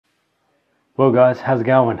Well guys, how's it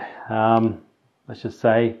going? Let's just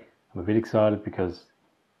say I'm a bit excited because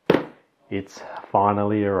it's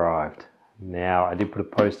finally arrived. Now, I did put a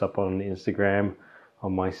post up on Instagram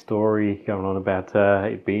on my story going on about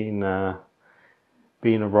it being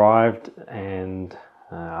arrived and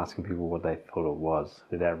asking people what they thought it was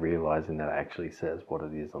without realizing that it actually says what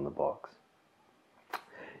it is on the box.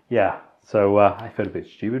 Yeah, so I felt a bit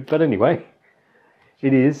stupid, but anyway,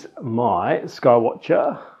 it is my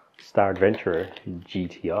SkyWatcher Star Adventurer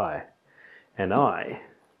GTI, and I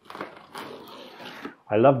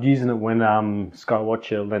loved using it when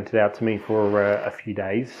SkyWatcher lent it out to me for a few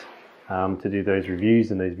days to do those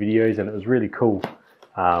reviews and those videos, and it was really cool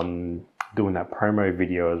doing that promo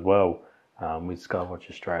video as well with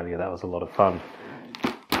SkyWatch Australia. That was a lot of fun.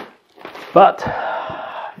 But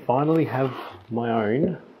finally have my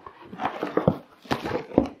own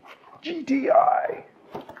GTI.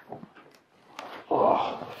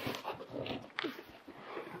 Oh.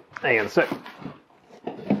 Hang on a sec.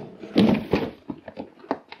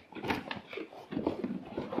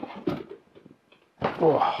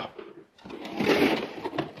 Oh.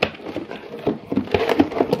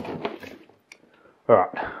 All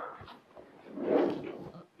right.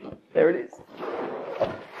 There it is.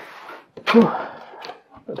 Whew.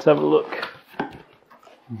 Let's have a look.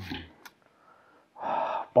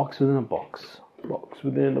 Box within a box. Box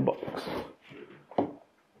within a box.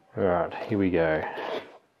 All right, here we go.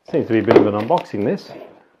 Seems to be a bit of an unboxing, this.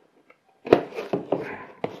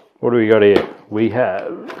 What do we got here? We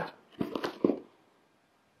have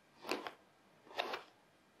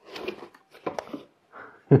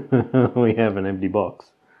we have an empty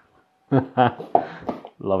box.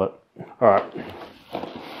 Love it. All right.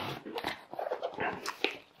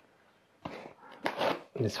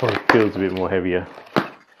 This one feels a bit more heavier.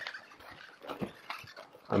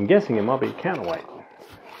 I'm guessing it might be a counterweight.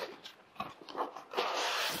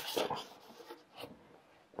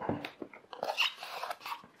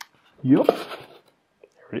 Yup.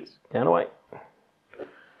 There it is. Counterweight.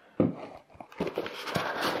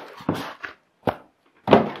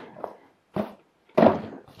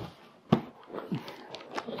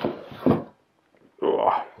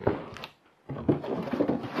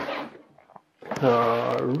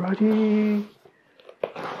 Alrighty,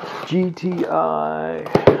 GTI.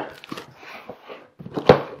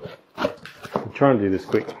 I'm trying to do this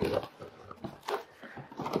quick.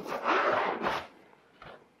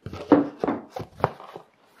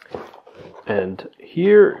 And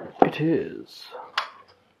here it is.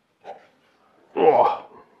 Oh.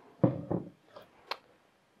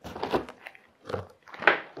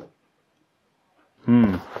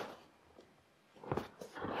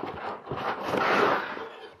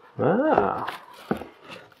 Ah.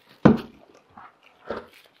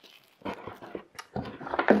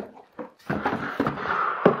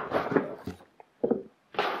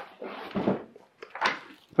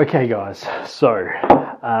 Okay guys, so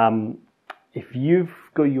if you've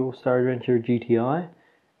got your Star Adventurer GTI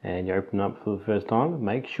and you open up for the first time,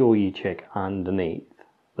 make sure you check underneath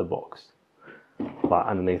the box, like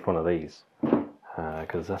underneath one of these,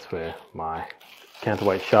 because that's where my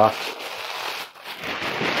counterweight shaft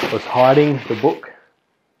was hiding, the book,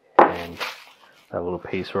 and that little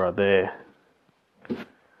piece right there.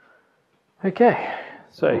 Okay,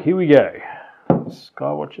 so here we go.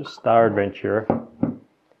 SkyWatcher Star Adventurer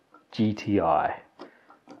GTI.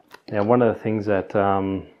 Now, one of the things that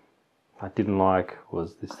I didn't like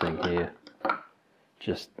was this thing here.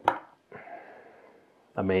 Just,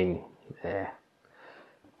 I mean, yeah.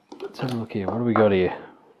 Let's have a look here. What do we got here?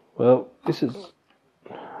 Well, this is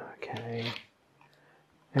okay.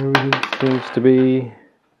 Everything seems to be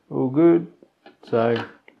all good, so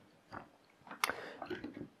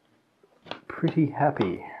pretty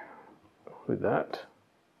happy with that.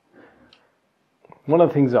 One of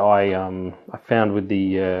the things that I found with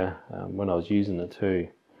the when I was using it too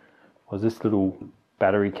was this little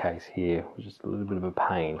battery case here, which is a little bit of a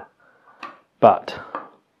pain, but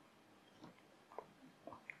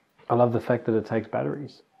I love the fact that it takes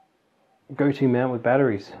batteries. GoTo mount with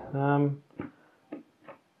batteries.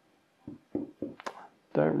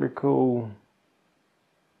 Don't recall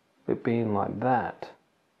it being like that.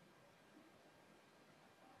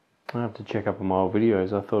 I have to check up on my old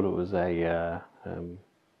videos. I thought it was a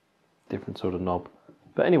different sort of knob.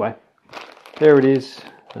 But anyway, there it is.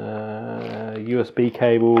 USB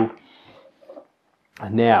cable.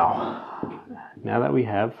 And now that we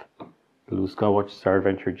have the little SkyWatcher Star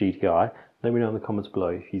Adventurer GTI, let me know in the comments below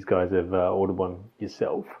if you guys have ordered one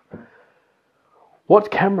yourself.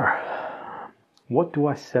 What camera? What do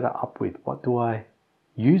I set it up with? What do I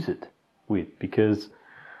use it with? Because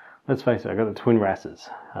let's face it, I got the twin RASs.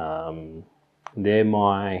 They're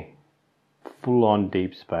my full-on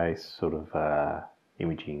deep space sort of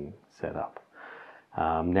imaging setup.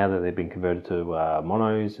 Now that they've been converted to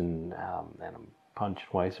monos and I'm punched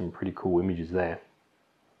away some pretty cool images there.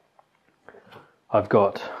 I've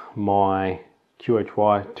got my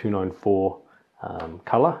QHY 294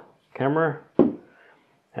 color camera,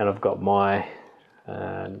 and I've got my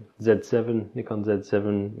Z7, Nikon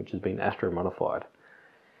Z7, which has been astro modified.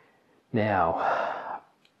 Now,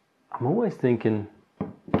 I'm always thinking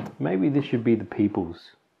maybe this should be the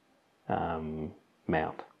people's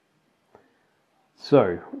mount.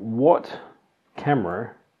 So, what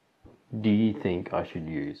camera do you think I should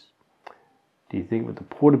use? Do you think with the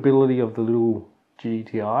portability of the little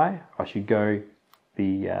GTI, I should go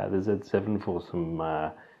the Z7 for some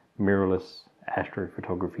mirrorless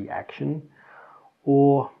astrophotography action?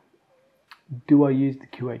 Or do I use the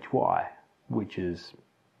QHY, which is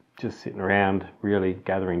just sitting around really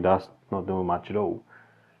gathering dust, not doing much at all?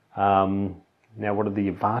 Now, what are the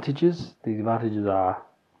advantages? The advantages are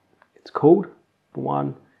it's cooled, for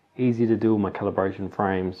one, easy to do all my calibration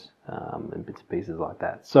frames and bits and pieces like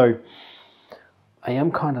that. So I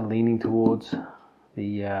am kind of leaning towards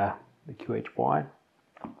the QHY,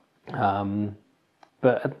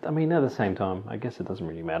 but I mean at the same time, I guess it doesn't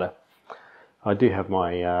really matter. I do have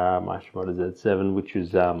my Astromotor Z7, which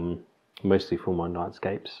is mostly for my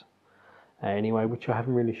nightscapes anyway, which I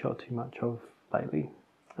haven't really shot too much of lately.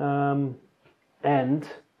 And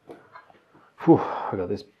whew, I got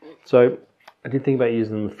this. So I did think about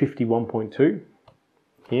using the 51.2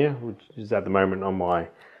 here, which is at the moment on my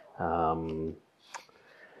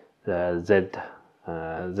the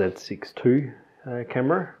Z6 II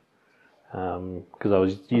camera, because I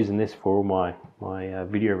was using this for all my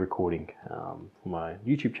video recording for my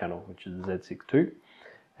YouTube channel, which is the Z6 II,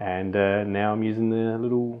 and now I'm using the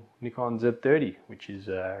little Nikon Z30, which is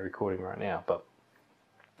recording right now. But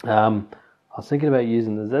I was thinking about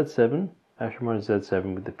using the Z7, Astromotor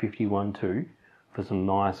Z7 with the 51.2 for some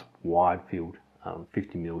nice wide field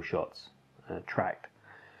 50mm shots tracked.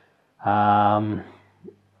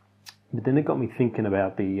 But then it got me thinking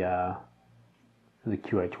about the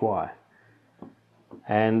QHY,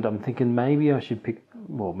 and I'm thinking maybe I should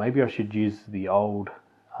maybe I should use the old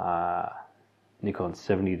Nikon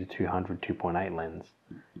 70-200 2.8 lens,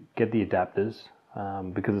 get the adapters,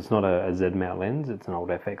 because it's not a Z mount lens, it's an old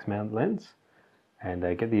FX mount lens, and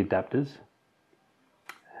get the adapters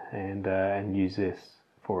and use this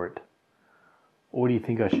for it. Or do you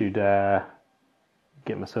think I should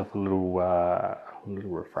get myself a little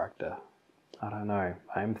refractor? I don't know.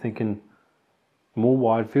 I'm thinking more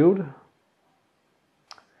wide field.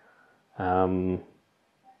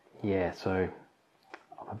 Yeah, so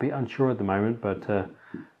I'm a bit unsure at the moment, but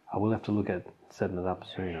I will have to look at setting it up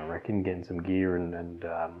soon, I reckon, getting some gear and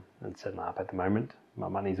setting it up. At the moment, my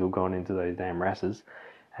money's all gone into those damn RASs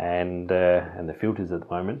and the filters at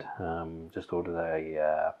the moment. Just ordered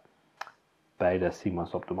a Beta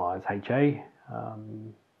CMOS optimized HA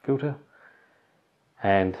filter,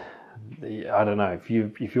 and I don't know if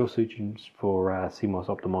you're searching for CMOS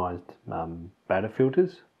optimized beta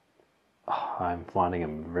filters. I'm finding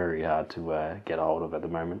them very hard to get a hold of at the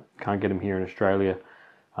moment. Can't get them here in Australia.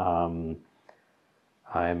 I'm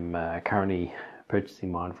currently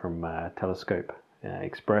purchasing mine from Telescope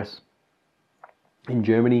Express in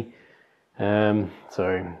Germany.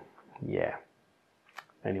 So yeah.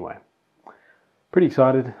 Anyway, pretty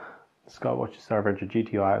excited. SkyWatcher Star Adventurer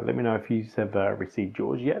GTI. Let me know if you have received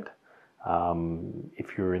yours yet.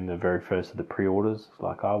 If you're in the very first of the pre-orders,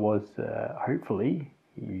 like I was, hopefully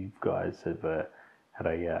you guys have had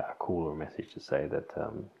a call or a message to say that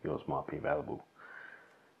yours might be available.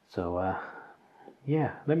 So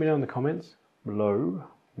yeah, let me know in the comments below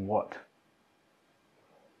what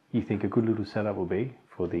you think a good little setup will be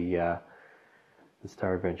for the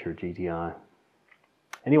Star Adventurer GTI.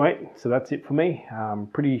 Anyway, so that's it for me.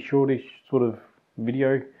 Pretty shortish sort of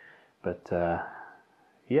video, but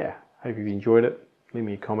yeah, hope you've enjoyed it. Leave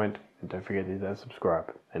me a comment and don't forget to hit that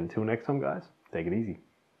subscribe. And until next time, guys, take it easy.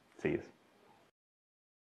 See you.